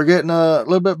 We're getting a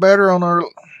little bit better on our,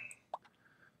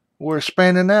 we're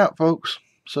expanding out, folks.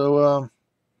 So,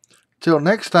 till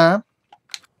next time,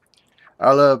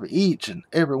 I love each and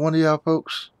every one of y'all,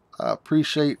 folks. I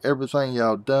appreciate everything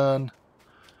y'all done.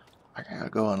 I gotta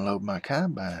go unload my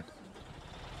combine.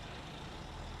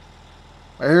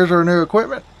 Here's our new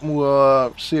equipment.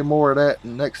 We'll see more of that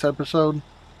in the next episode.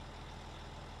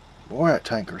 Boy, that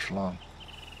tanker's long.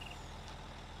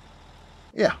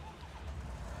 Yeah.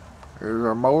 Here's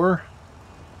our mower.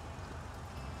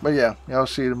 But yeah, y'all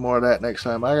see more of that next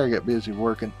time. I gotta get busy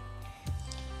working.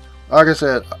 Like I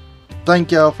said,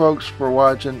 thank y'all folks for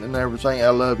watching and everything. I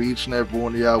love each and every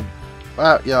one of y'all.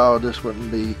 Without y'all, this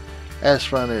wouldn't be as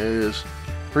fun as it is.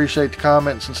 Appreciate the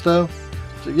comments and stuff.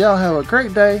 So y'all have a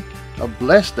great day, a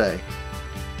blessed day.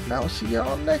 And I'll see y'all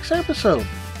on the next episode.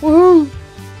 Woohoo!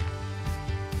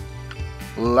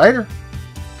 Later.